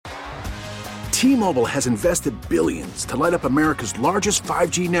T-Mobile has invested billions to light up America's largest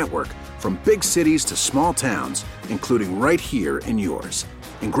 5G network, from big cities to small towns, including right here in yours.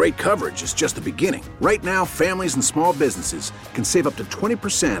 And great coverage is just the beginning. Right now, families and small businesses can save up to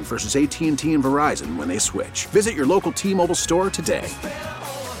 20% versus AT&T and Verizon when they switch. Visit your local T-Mobile store today.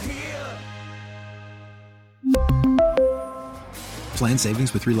 Plan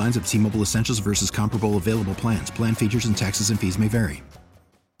savings with 3 lines of T-Mobile Essentials versus comparable available plans. Plan features and taxes and fees may vary.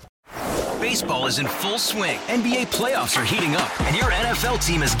 Baseball is in full swing. NBA playoffs are heating up, and your NFL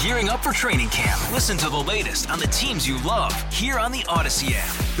team is gearing up for training camp. Listen to the latest on the teams you love here on the Odyssey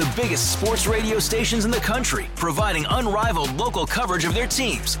app. The biggest sports radio stations in the country, providing unrivaled local coverage of their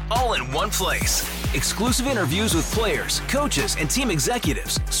teams, all in one place. Exclusive interviews with players, coaches, and team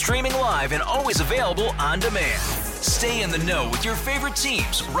executives, streaming live and always available on demand. Stay in the know with your favorite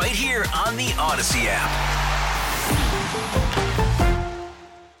teams right here on the Odyssey app.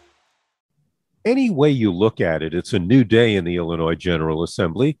 Any way you look at it, it's a new day in the Illinois General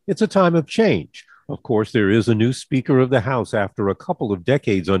Assembly. It's a time of change. Of course, there is a new Speaker of the House after a couple of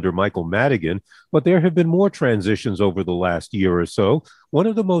decades under Michael Madigan, but there have been more transitions over the last year or so. One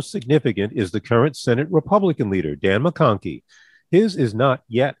of the most significant is the current Senate Republican leader, Dan McConkey. His is not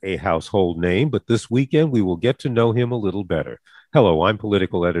yet a household name, but this weekend we will get to know him a little better. Hello, I'm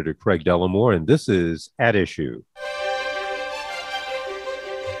political editor Craig Dellamore, and this is At Issue.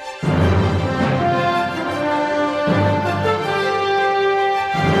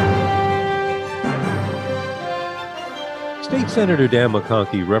 State Senator Dan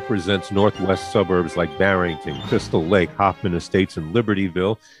McConkey represents northwest suburbs like Barrington, Crystal Lake, Hoffman Estates, and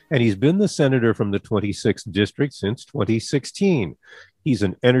Libertyville, and he's been the senator from the 26th District since 2016. He's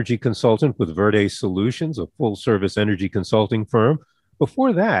an energy consultant with Verde Solutions, a full-service energy consulting firm.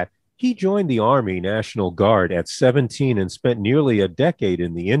 Before that, he joined the Army National Guard at 17 and spent nearly a decade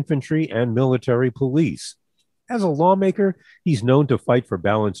in the infantry and military police. As a lawmaker, he's known to fight for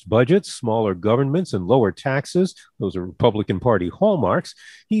balanced budgets, smaller governments, and lower taxes. Those are Republican Party hallmarks.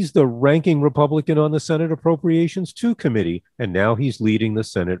 He's the ranking Republican on the Senate Appropriations 2 Committee, and now he's leading the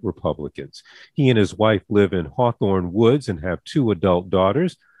Senate Republicans. He and his wife live in Hawthorne Woods and have 2 adult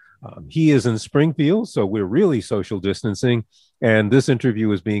daughters. He is in Springfield, so we're really social distancing, and this interview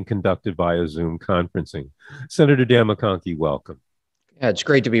is being conducted via Zoom conferencing. Senator Dan McConkey, welcome. Yeah, it's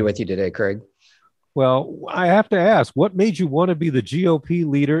great to be with you today, Craig. Well, I have to ask, what made you want to be the GOP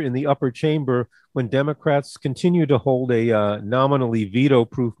leader in the upper chamber when Democrats continue to hold a nominally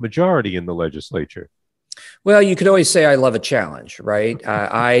veto-proof majority in the legislature? Well, you could always say I love a challenge, right?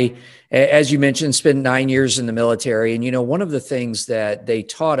 I, as you mentioned, spent 9 years in the military. And, one of the things that they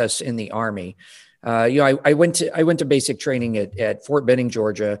taught us in the Army, I went to basic training at Fort Benning,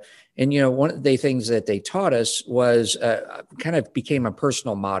 Georgia. And, one of the things that they taught us was kind of became a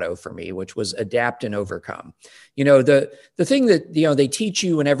personal motto for me, which was adapt and overcome. The thing that, they teach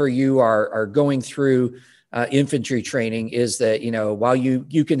you whenever you are going through infantry training is that, while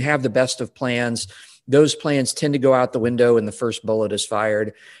you can have the best of plans, those plans tend to go out the window and the first bullet is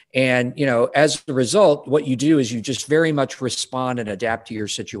fired. And, as a result, what you do is you just very much respond and adapt to your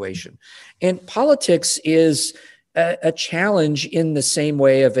situation. And politics is a challenge in the same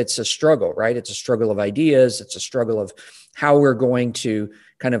way of it's a struggle, right? It's a struggle of ideas. It's a struggle of how we're going to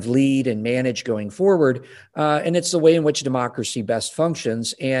kind of lead and manage going forward. And it's the way in which democracy best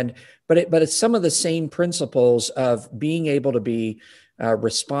functions. But it's some of the same principles of being able to be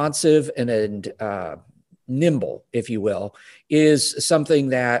responsive and nimble, if you will, is something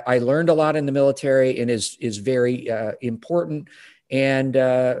that I learned a lot in the military and is very important and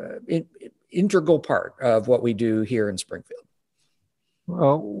integral part of what we do here in Springfield.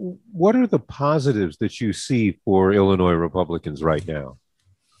 Well, what are the positives that you see for Illinois Republicans right now?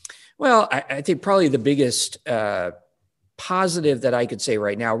 Well, I think probably the biggest positive that I could say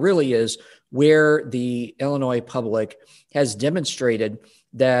right now really is where the Illinois public has demonstrated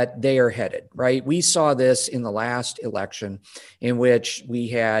that they are headed, right? We saw this in the last election in which we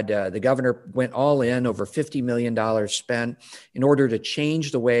had the governor went all in, over $50 million spent in order to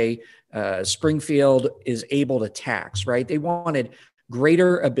change the way Springfield is able to tax, right? They wanted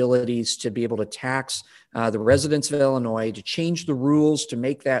greater abilities to be able to tax the residents of Illinois, to change the rules, to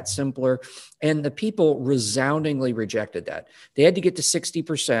make that simpler. And the people resoundingly rejected that. They had to get to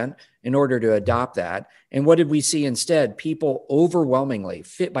 60% in order to adopt that. And what did we see instead? People overwhelmingly,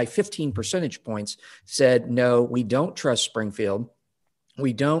 by 15 percentage points, said, no, we don't trust Springfield.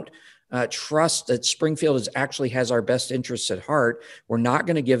 We don't trust that Springfield actually has our best interests at heart. We're not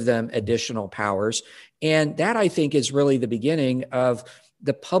going to give them additional powers. And that, I think, is really the beginning of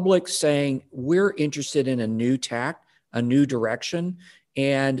the public saying, we're interested in a new tack, a new direction.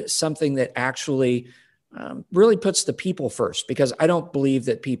 and something that actually really puts the people first, because I don't believe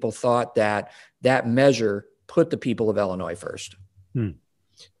that people thought that that measure put the people of Illinois first.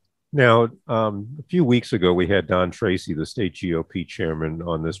 Now, a few weeks ago, we had Don Tracy, the state GOP chairman,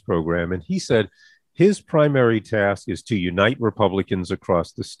 on this program, and he said his primary task is to unite Republicans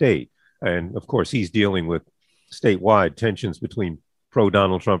across the state. And of course, he's dealing with statewide tensions between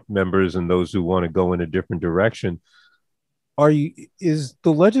pro-Donald Trump members and those who want to go in a different direction. Is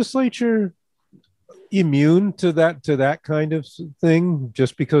the legislature immune to that kind of thing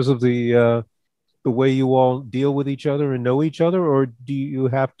just because of the way you all deal with each other and know each other, or do you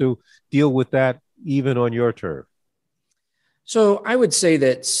have to deal with that even on your turf? So I would say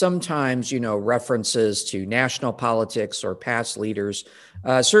that sometimes, references to national politics or past leaders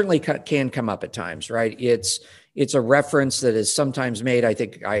certainly can come up at times, right? It's a reference that is sometimes made. I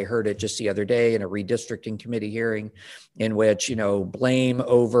think I heard it just the other day in a redistricting committee hearing in which, blame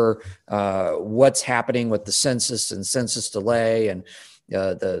over what's happening with the census and census delay and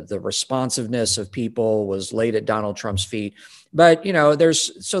the responsiveness of people was laid at Donald Trump's feet. But,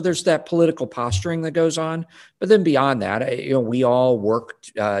 there's that political posturing that goes on. But then beyond that, we all work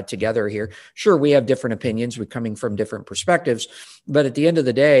together here. Sure, we have different opinions. We're coming from different perspectives. But at the end of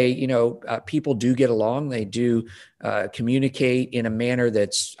the day, people do get along. They do communicate in a manner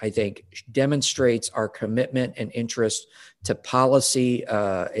that's, I think, demonstrates our commitment and interest to policy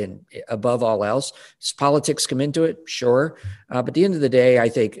and above all else. Does politics come into it? Sure. But at the end of the day, I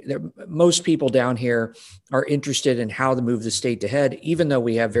think most people down here are interested in how to move the state ahead, even though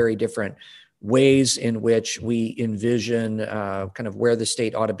we have very different ways in which we envision kind of where the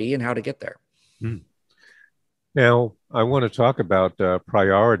state ought to be and how to get there. Now, I want to talk about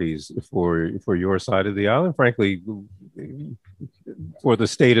priorities for your side of the aisle, frankly, for the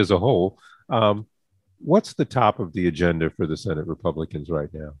state as a whole. What's the top of the agenda for the Senate Republicans right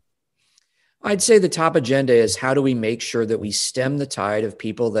now? I'd say the top agenda is how do we make sure that we stem the tide of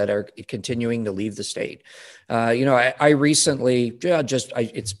people that are continuing to leave the state? I recently,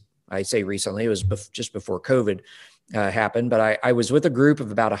 I say recently, it was just before COVID happened, but I was with a group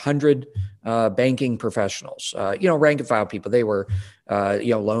of about 100 banking professionals, rank and file people. They were,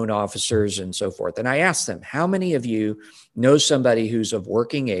 loan officers and so forth. And I asked them, how many of you know somebody who's of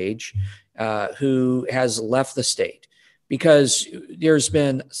working age who has left the state? Because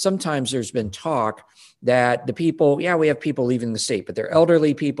sometimes there's been talk that the people, we have people leaving the state, but they're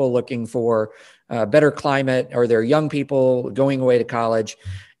elderly people looking for better climate, or they're young people going away to college.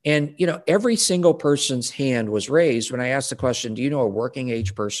 And, every single person's hand was raised when I asked the question, do you know a working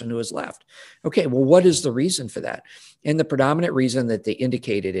age person who has left? Okay, well, what is the reason for that? And the predominant reason that they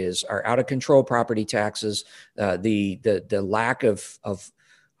indicated is our out of control property taxes, the lack of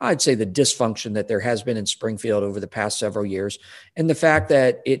I'd say the dysfunction that there has been in Springfield over the past several years, and the fact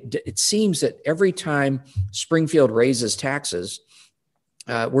that it seems that every time Springfield raises taxes,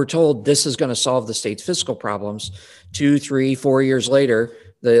 we're told this is going to solve the state's fiscal problems. 2, 3, 4 years later,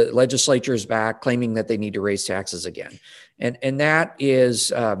 the legislature is back claiming that they need to raise taxes again. And that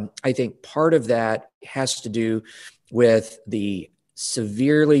is, I think part of that has to do with the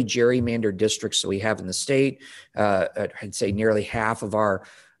severely gerrymandered districts that we have in the state. I'd say nearly half of our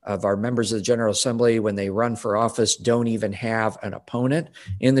members of the General Assembly, when they run for office, don't even have an opponent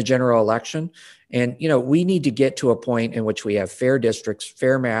in the general election. And, we need to get to a point in which we have fair districts,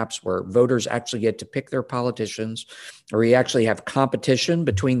 fair maps, where voters actually get to pick their politicians, or we actually have competition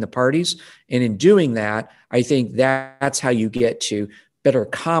between the parties. And in doing that, I think that's how you get to better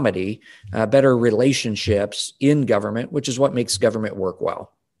comedy, better relationships in government, which is what makes government work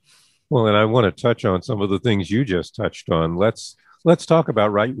well. Well, and I want to touch on some of the things you just touched on. Let's talk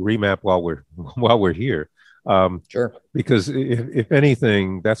about remap while we're here. Sure. Because if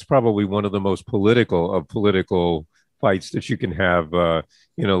anything, that's probably one of the most political fights that you can have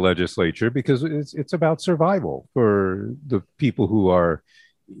in a legislature, because it's about survival for the people who are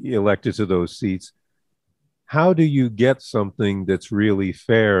elected to those seats. How do you get something that's really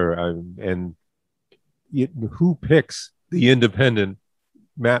fair, and who picks the independent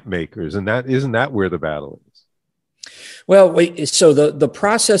map makers? And isn't that where the battle is? Well, so the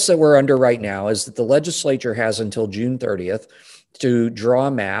process that we're under right now is that the legislature has until June 30th to draw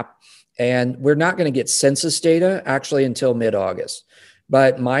a map, and we're not going to get census data actually until mid-August.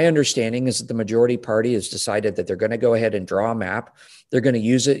 But my understanding is that the majority party has decided that they're going to go ahead and draw a map. They're going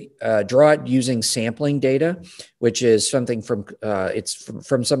to draw it using sampling data, which is something from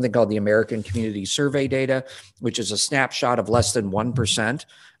something called the American Community Survey data, which is a snapshot of less than 1%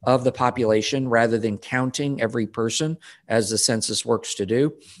 of the population, rather than counting every person as the census works to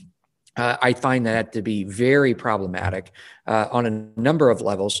do. I find that to be very problematic on a number of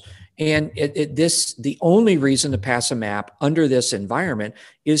levels. And the only reason to pass a map under this environment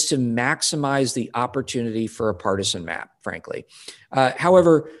is to maximize the opportunity for a partisan map, frankly.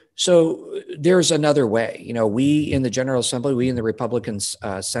 However, so there's another way. We in the General Assembly, we in the Republican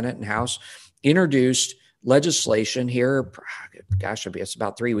Senate and House introduced legislation here, gosh, it's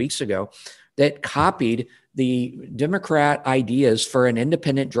about 3 weeks ago, that copied the Democrat ideas for an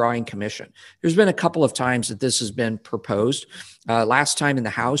independent drawing commission. There's been a couple of times that this has been proposed. Last time in the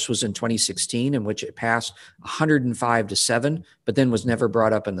House was in 2016, in which it passed 105-7, but then was never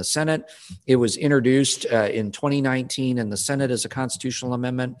brought up in the Senate. It was introduced in 2019 in the Senate as a constitutional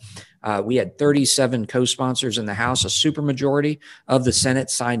amendment. We had 37 co-sponsors in the House. A supermajority of the Senate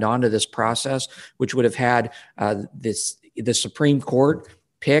signed on to this process, which would have had the Supreme Court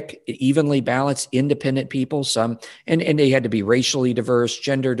pick evenly balanced independent people, and they had to be racially diverse,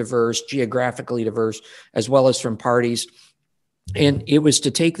 gender diverse, geographically diverse, as well as from parties. And it was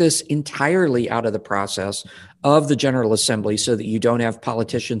to take this entirely out of the process of the General Assembly so that you don't have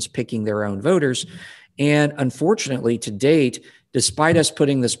politicians picking their own voters. And unfortunately, to date, despite us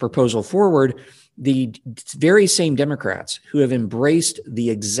putting this proposal forward, the very same Democrats who have embraced the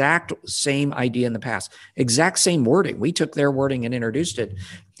exact same idea in the past, exact same wording, we took their wording and introduced it,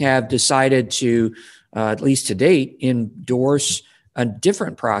 have decided to, at least to date, endorse a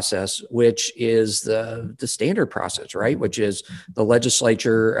different process, which is the standard process, right? Which is the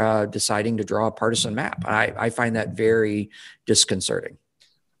legislature deciding to draw a partisan map. I find that very disconcerting.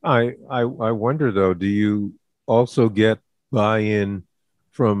 I wonder, though, do you also get buy-in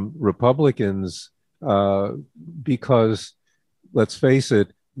from Republicans? Because let's face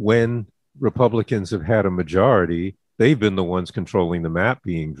it, when Republicans have had a majority, they've been the ones controlling the map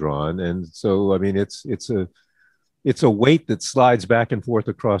being drawn. And so, I mean, it's a weight that slides back and forth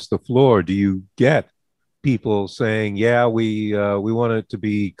across the floor. Do you get people saying, yeah, we want it to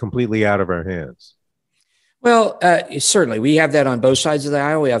be completely out of our hands? Well, certainly we have that on both sides of the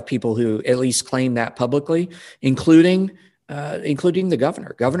aisle. We have people who at least claim that publicly, including the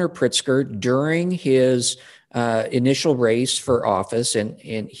governor, Governor Pritzker, during his initial race for office. And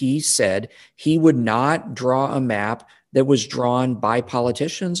he said he would not draw a map that was drawn by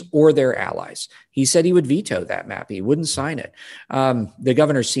politicians or their allies. He said he would veto that map. He wouldn't sign it. The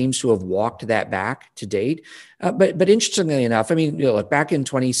governor seems to have walked that back to date. But interestingly enough, I mean, look, back in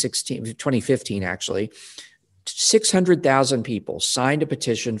 2015, actually, 600,000 people signed a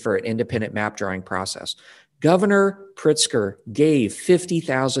petition for an independent map drawing process. Governor Pritzker gave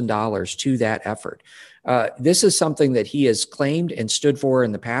 $50,000 to that effort. This is something that he has claimed and stood for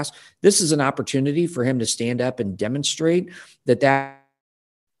in the past. This is an opportunity for him to stand up and demonstrate that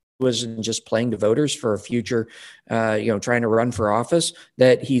wasn't just playing to voters for a future, trying to run for office,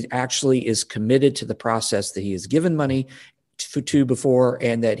 that he actually is committed to the process that he has given money to before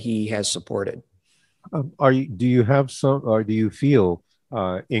and that he has supported. Do you feel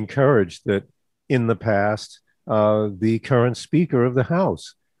encouraged that in the past, the current Speaker of the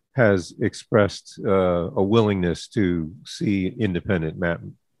House has expressed a willingness to see independent map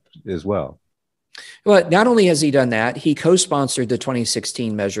as well? Well, not only has he done that, he co-sponsored the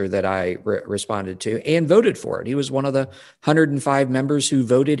 2016 measure that I responded to and voted for it. He was one of the 105 members who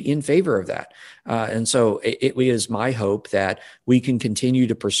voted in favor of that. And so it is my hope that we can continue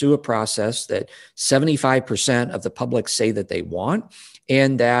to pursue a process that 75% of the public say that they want,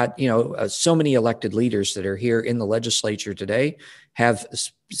 and that, so many elected leaders that are here in the legislature today have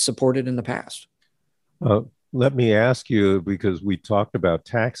supported in the past. Let me ask you, because we talked about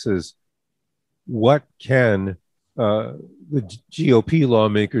taxes, what can the GOP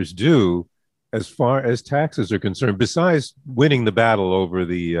lawmakers do as far as taxes are concerned, besides winning the battle over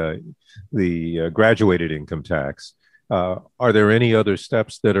the graduated income tax? Are there any other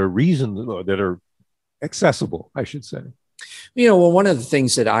steps that are reasonable, that are accessible, I should say? Well, one of the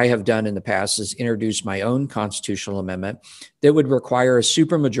things that I have done in the past is introduce my own constitutional amendment that would require a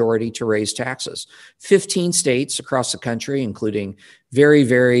supermajority to raise taxes. 15 states across the country, including very,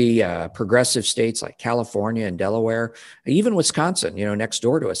 very progressive states like California and Delaware, even Wisconsin, next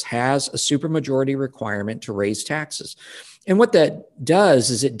door to us, has a supermajority requirement to raise taxes. And what that does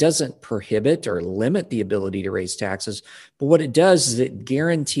is it doesn't prohibit or limit the ability to raise taxes, but what it does is it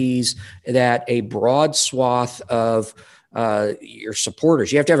guarantees that a broad swath of your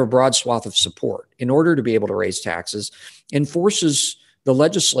supporters, you have to have a broad swath of support in order to be able to raise taxes, and forces the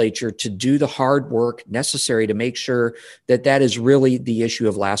legislature to do the hard work necessary to make sure that that is really the issue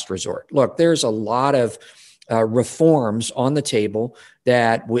of last resort. Look, there's a lot of reforms on the table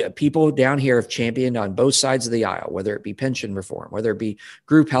that people down here have championed on both sides of the aisle, whether it be pension reform, whether it be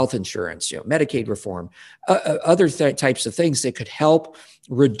group health insurance, Medicaid reform, other types of things that could help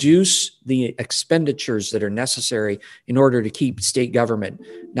reduce the expenditures that are necessary in order to keep state government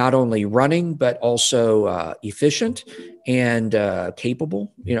not only running, but also efficient and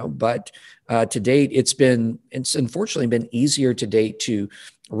capable, but to date, it's unfortunately been easier to date to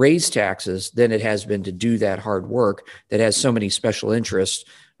raise taxes than it has been to do that hard work that has so many special interests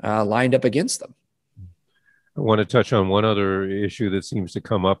lined up against them. I want to touch on one other issue that seems to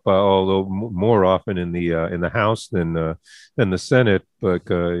come up, although more often in the House than the Senate. But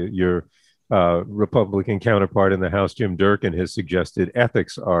your Republican counterpart in the House, Jim Durkin, has suggested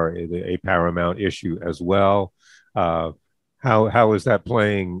ethics are a paramount issue as well. How is that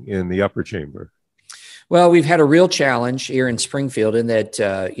playing in the upper chamber? Well, we've had a real challenge here in Springfield in that,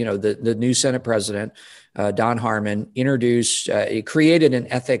 the new Senate president, Don Harmon, created an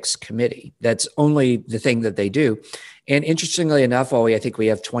ethics committee. That's only the thing that they do. And interestingly enough, I think we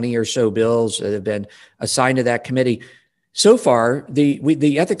have 20 or so bills that have been assigned to that committee. So far,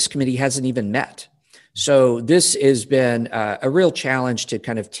 the ethics committee hasn't even met. So this has been a real challenge to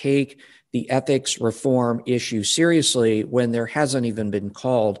kind of take the ethics reform issue seriously when there hasn't even been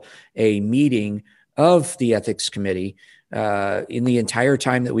called a meeting of the ethics committee in the entire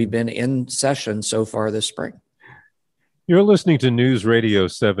time that we've been in session so far this spring. You're listening to News Radio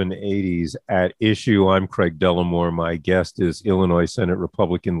 780's At Issue. I'm Craig Dellimore. My guest is Illinois Senate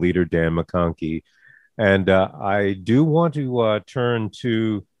Republican leader Dan McConkey. And I do want to turn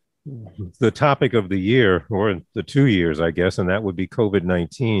to the topic of the year, or the 2 years, I guess, and that would be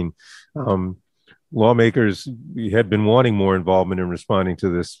COVID-19. Lawmakers had been wanting more involvement in responding to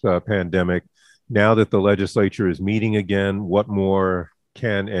this pandemic. Now that the legislature is meeting again, what more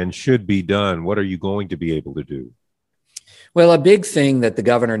can and should be done? What are you going to be able to do? Well, a big thing that the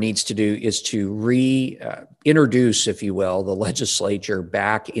governor needs to do is to reintroduce, if you will, the legislature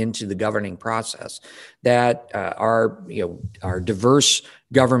back into the governing process that our diverse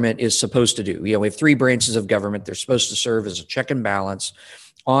government is supposed to do. We have 3 branches of government. They're supposed to serve as a check and balance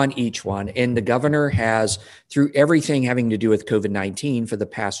on each one. And the governor has, through everything having to do with COVID-19 for the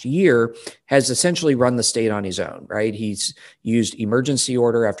past year, has essentially run the state on his own, right? He's used emergency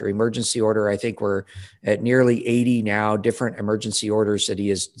order after emergency order. I think we're at nearly 80 now different emergency orders that he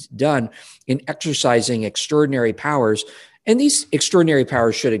has done in exercising extraordinary powers. And these extraordinary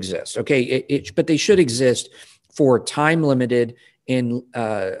powers should exist, okay? But they should exist for time-limited in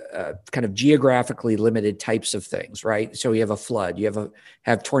kind of geographically limited types of things, right? So you have a flood, you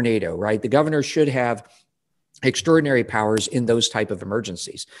have tornado, right? The governor should have extraordinary powers in those type of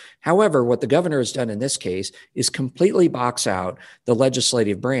emergencies. However, what the governor has done in this case is completely box out the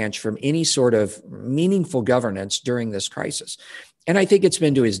legislative branch from any sort of meaningful governance during this crisis. And I think it's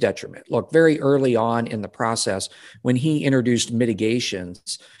been to his detriment. Look, very early on in the process, when he introduced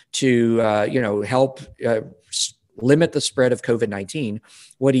mitigations to, help limit the spread of COVID-19,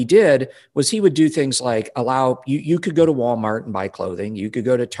 what he did was he would do things like allow you could go to Walmart and buy clothing. You could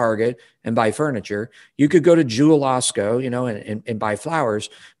go to Target and buy furniture. You could go to Jewel-Osco, and buy flowers,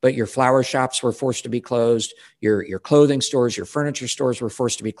 but your flower shops were forced to be closed. Your clothing stores, your furniture stores were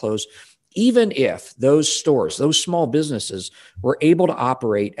forced to be closed. Even if those stores, those small businesses were able to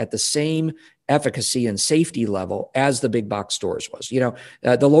operate at the same efficacy and safety level as the big box stores was.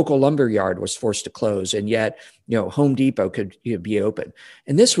 The local lumber yard was forced to close, and yet, Home Depot could be open.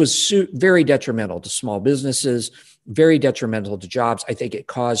 And this was very detrimental to small businesses, very detrimental to jobs. I think it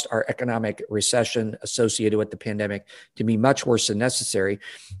caused our economic recession associated with the pandemic to be much worse than necessary.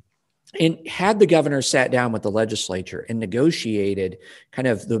 And had the governor sat down with the legislature and negotiated kind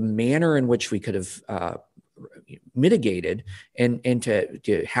of the manner in which we could have mitigated and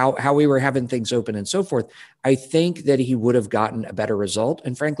to how we were having things open and so forth, I think that he would have gotten a better result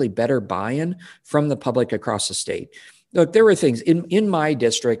and frankly, better buy-in from the public across the state. Look, there were things in my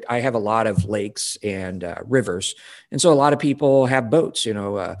district. I have a lot of lakes and rivers. And so a lot of people have boats,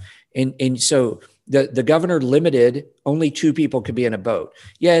 and so the governor limited only 2 people could be in a boat.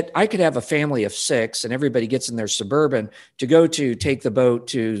 Yet I could have a family of 6 and everybody gets in their Suburban to take the boat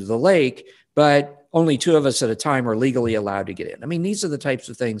to the lake, but only 2 of us at a time are legally allowed to get in. I mean, these are the types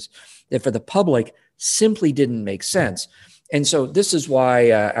of things that for the public simply didn't make sense. And so this is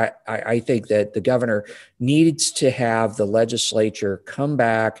why I think that the governor needs to have the legislature come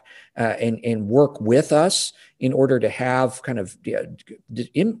back and work with us in order to have kind of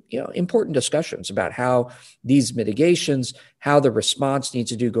important discussions about how these mitigations, how the response needs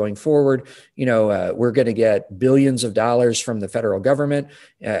to do going forward. We're going to get billions of dollars from the federal government.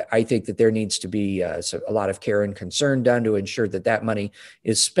 I think that there needs to be a lot of care and concern done to ensure that that money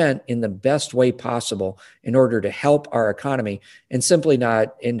is spent in the best way possible in order to help our economy and simply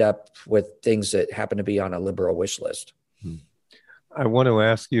not end up with things that happen to be on a liberal wish list. I want to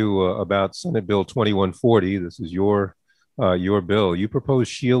ask you about Senate Bill 2140. This is your bill. You propose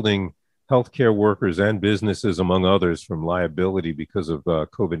shielding healthcare workers and businesses, among others, from liability because of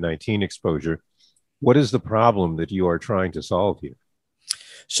COVID-19 exposure. What is the problem that you are trying to solve here?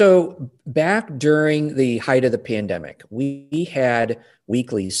 So back during the height of the pandemic, we had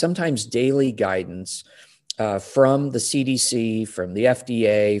weekly, sometimes daily guidance from the CDC, from the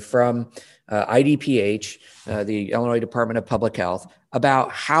FDA, from IDPH, the Illinois Department of Public Health,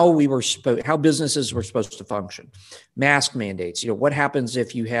 about how businesses were supposed to function. Mask mandates. What happens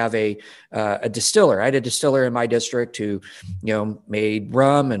if you have a distiller? I had a distiller in my district who, made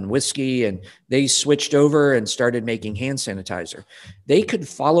rum and whiskey, and they switched over and started making hand sanitizer. They could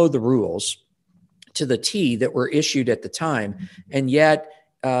follow the rules to the T that were issued at the time, and yet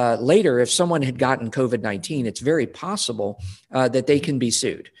later, if someone had gotten COVID-19, it's very possible that they can be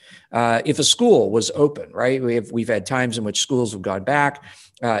sued. If a school was open, right? We've had times in which schools have gone back.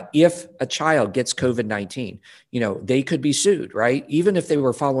 If a child gets COVID-19, they could be sued, right? Even if they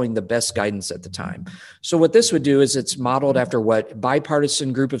were following the best guidance at the time. So what this would do is it's modeled after what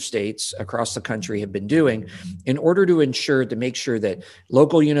bipartisan group of states across the country have been doing in order to make sure that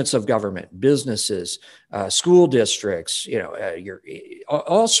local units of government, businesses, school districts,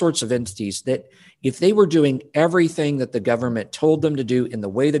 all sorts of entities, that if they were doing everything that the government told them to do in the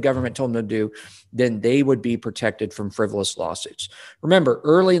way the government told them to do, then they would be protected from frivolous lawsuits. Remember,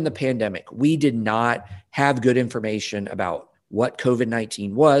 early in the pandemic, we did not have good information about what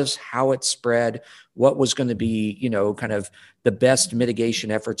COVID-19 was, how it spread, what was going to be, kind of the best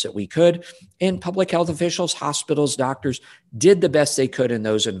mitigation efforts that we could. And public health officials, hospitals, doctors did the best they could in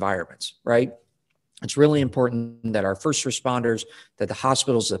those environments, right? It's really important that our first responders, that the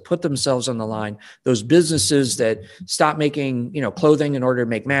hospitals that put themselves on the line, those businesses that stop making, clothing in order to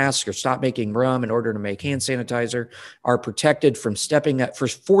make masks or stop making rum in order to make hand sanitizer, are protected from stepping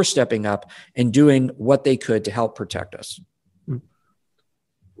up and doing what they could to help protect us.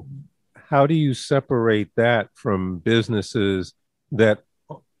 How do you separate that from businesses that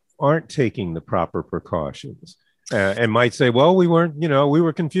aren't taking the proper precautions? And might say, well, we weren't, we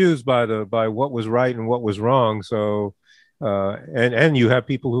were confused by what was right and what was wrong. So, and you have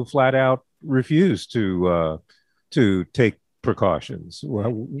people who flat out refuse to take precautions.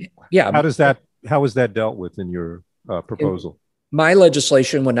 Well, yeah. How is that dealt with in your proposal? My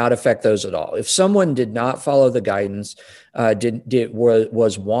legislation would not affect those at all. If someone did not follow the guidance,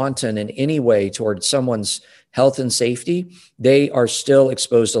 was wanton in any way towards someone's health and safety, they are still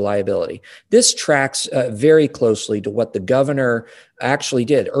exposed to liability. This tracks very closely to what the governor actually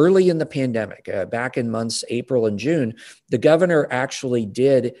did early in the pandemic. Back in months April and June, the governor actually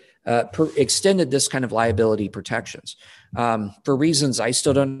did extended this kind of liability protections. For reasons I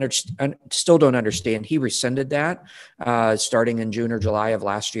still don't understand, he rescinded that starting in June or July of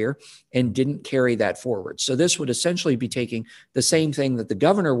last year and didn't carry that forward. So this would essentially be taking the same thing that the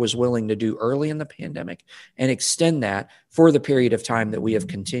governor was willing to do early in the pandemic and extend that for the period of time that we have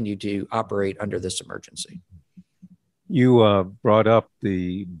continued to operate under this emergency. You brought up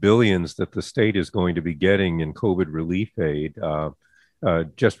the billions that the state is going to be getting in COVID relief aid.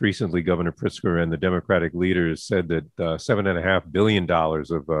 Just recently, Governor Pritzker and the Democratic leaders said that $7.5 billion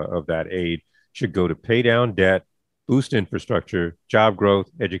of that aid should go to pay down debt, boost infrastructure, job growth,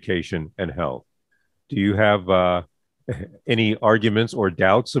 education, and health. Do you have any arguments or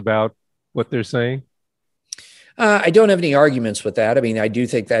doubts about what they're saying? I don't have any arguments with that. I mean, I do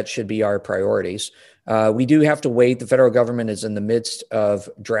think that should be our priorities. We do have to wait. The federal government is in the midst of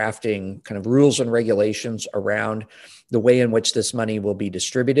drafting kind of rules and regulations around the way in which this money will be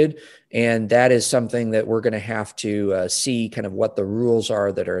distributed. And that is something that we're going to have to see kind of what the rules are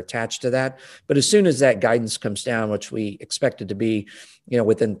that are attached to that. But as soon as that guidance comes down, which we expect it to be,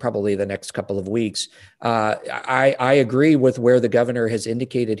 within probably the next couple of weeks, I agree with where the governor has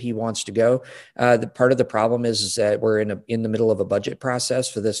indicated he wants to go. The part of the problem is that we're in the middle of a budget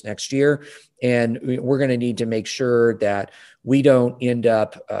process for this next year. And we're going to need to make sure that we don't end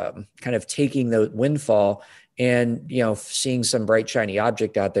up kind of taking the windfall and, seeing some bright, shiny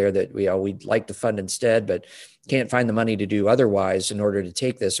object out there that we'd like to fund instead, but can't find the money to do otherwise in order to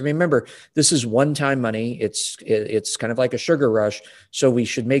take this. I mean, remember, this is one-time money. It's kind of like a sugar rush. So we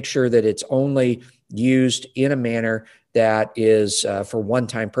should make sure that it's only used in a manner that is for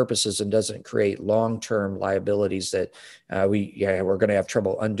one-time purposes and doesn't create long-term liabilities that we're going to have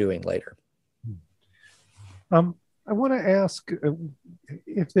trouble undoing later. I want to ask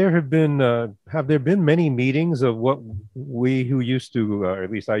if there have there been many meetings of what we who used to, or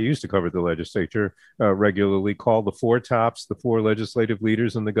at least I used to cover the legislature regularly, call the four tops, the four legislative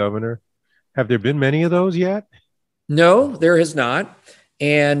leaders and the governor. Have there been many of those yet? No, there has not.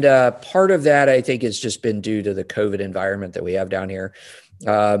 And part of that, I think, has just been due to the COVID environment that we have down here.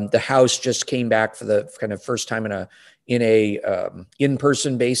 The House just came back for the kind of first time in a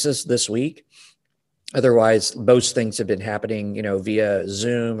in-person basis this week. Otherwise, most things have been happening, via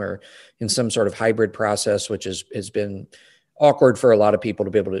Zoom or in some sort of hybrid process, which has been awkward for a lot of people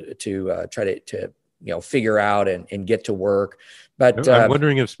to be able to try to figure out and get to work. But I'm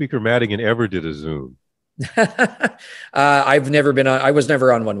wondering if Speaker Madigan ever did a Zoom. I was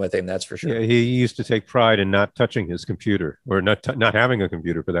never on one with him. That's for sure. Yeah, he used to take pride in not touching his computer, or not having a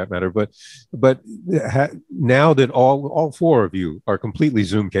computer for that matter. But now that all four of you are completely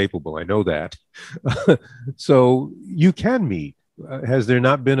Zoom capable, I know that. So you can meet. Has there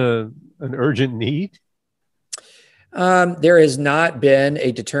not been an urgent need? There has not been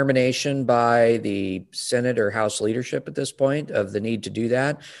a determination by the Senate or House leadership at this point of the need to do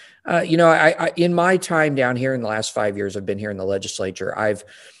that. I in my time down here in the last 5 years, I've been here in the legislature, I've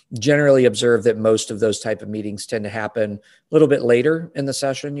generally observed that most of those type of meetings tend to happen a little bit later in the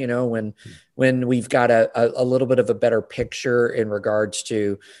session, when we've got a little bit of a better picture in regards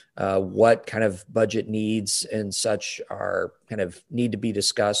to what kind of budget needs and such are kind of need to be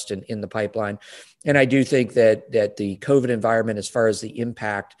discussed in the pipeline. And I do think that the COVID environment, as far as the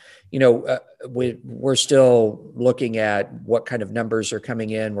impact, we're still looking at what kind of numbers are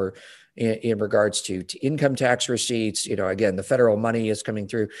coming in. We're in regards to income tax receipts. Again, the federal money is coming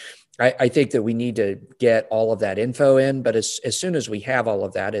through. I think that we need to get all of that info in, but as soon as we have all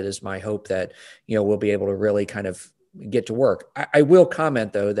of that, it is my hope that, we'll be able to really kind of get to work. I will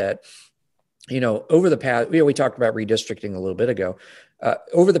comment though that, over the past, we talked about redistricting a little bit ago,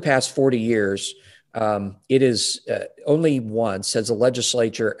 over the past 40 years, it is only once has the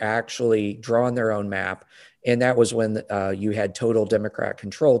legislature actually drawn their own map. And that was when you had total Democrat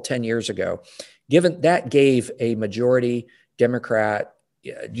control 10 years ago. Given that gave a majority Democrat,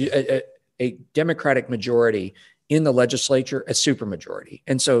 a Democratic majority in the legislature, a supermajority.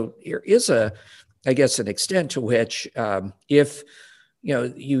 And so there is an extent to which if,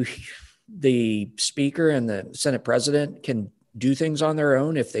 the Speaker and the Senate President can do things on their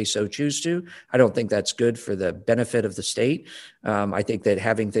own if they so choose to. I don't think that's good for the benefit of the state. I think that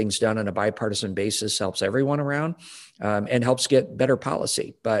having things done on a bipartisan basis helps everyone around and helps get better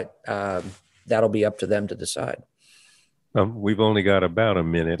policy, but that'll be up to them to decide. We've only got about a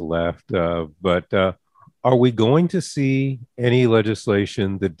minute left, but are we going to see any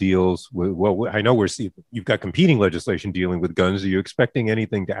legislation that deals with, I know you've got competing legislation dealing with guns. Are you expecting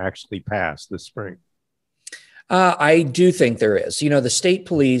anything to actually pass this spring? I do think there is. The state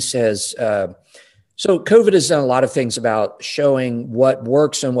police has, so COVID has done a lot of things about showing what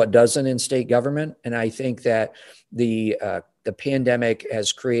works and what doesn't in state government. And I think that the pandemic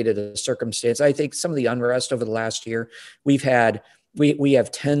has created a circumstance. I think some of the unrest over the last year, we have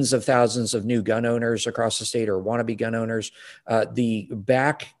tens of thousands of new gun owners across the state or wannabe gun owners. The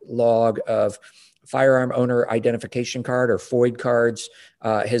backlog of firearm owner identification card or FOID cards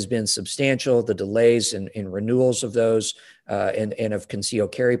has been substantial. The delays in renewals of those and of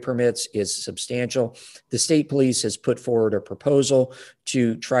concealed carry permits is substantial. The state police has put forward a proposal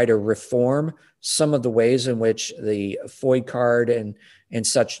to try to reform some of the ways in which the FOID card and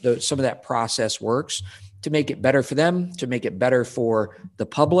such, some of that process works, to make it better for them, to make it better for the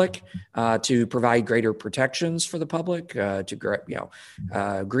public, to provide greater protections for the public, to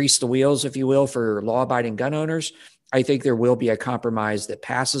grease the wheels, if you will, for law-abiding gun owners. I think there will be a compromise that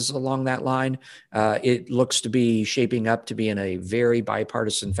passes along that line. It looks to be shaping up to be in a very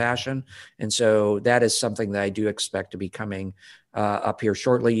bipartisan fashion. And so that is something that I do expect to be coming up here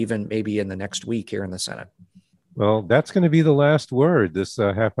shortly, even maybe in the next week here in the Senate. Well, that's going to be the last word. This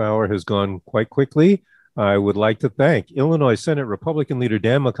half hour has gone quite quickly. I would like to thank Illinois Senate Republican leader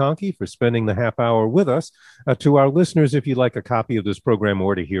Dan McConkey for spending the half hour with us. To our listeners, if you'd like a copy of this program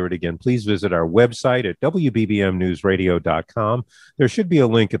or to hear it again, please visit our website at wbbmnewsradio.com. There should be a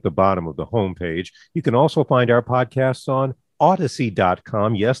link at the bottom of the homepage. You can also find our podcasts on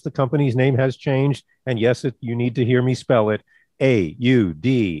Audacy.com. Yes, the company's name has changed. And yes, you need to hear me spell it.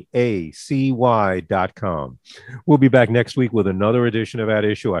 AUDACY.com. We'll be back next week with another edition of At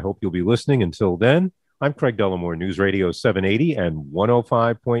Issue. I hope you'll be listening. Until then, I'm Craig Dellamore, News Radio 780 and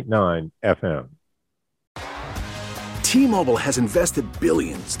 105.9 FM. T-Mobile has invested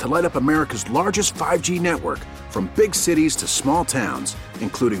billions to light up America's largest 5G network, from big cities to small towns,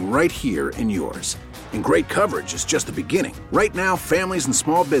 including right here in yours. And great coverage is just the beginning. Right now, families and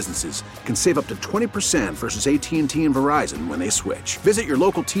small businesses can save up to 20% versus AT&T and Verizon when they switch. Visit your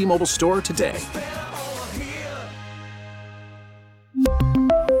local T-Mobile store today.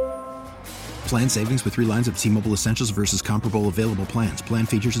 Plan savings with 3 lines of T-Mobile Essentials versus comparable available plans. Plan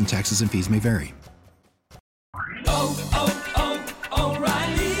features and taxes and fees may vary.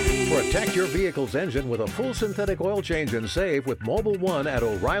 Protect your vehicle's engine with a full synthetic oil change and save with Mobil 1 at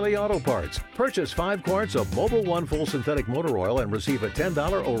O'Reilly Auto Parts. Purchase 5 quarts of Mobil 1 full synthetic motor oil and receive a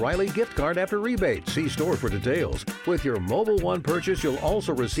 $10 O'Reilly gift card after rebate. See store for details. With your Mobil 1 purchase, you'll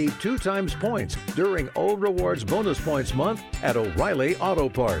also receive 2 times points during O Rewards Bonus Points Month at O'Reilly Auto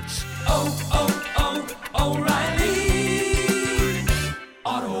Parts. O'Reilly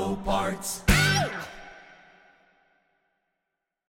Auto Parts.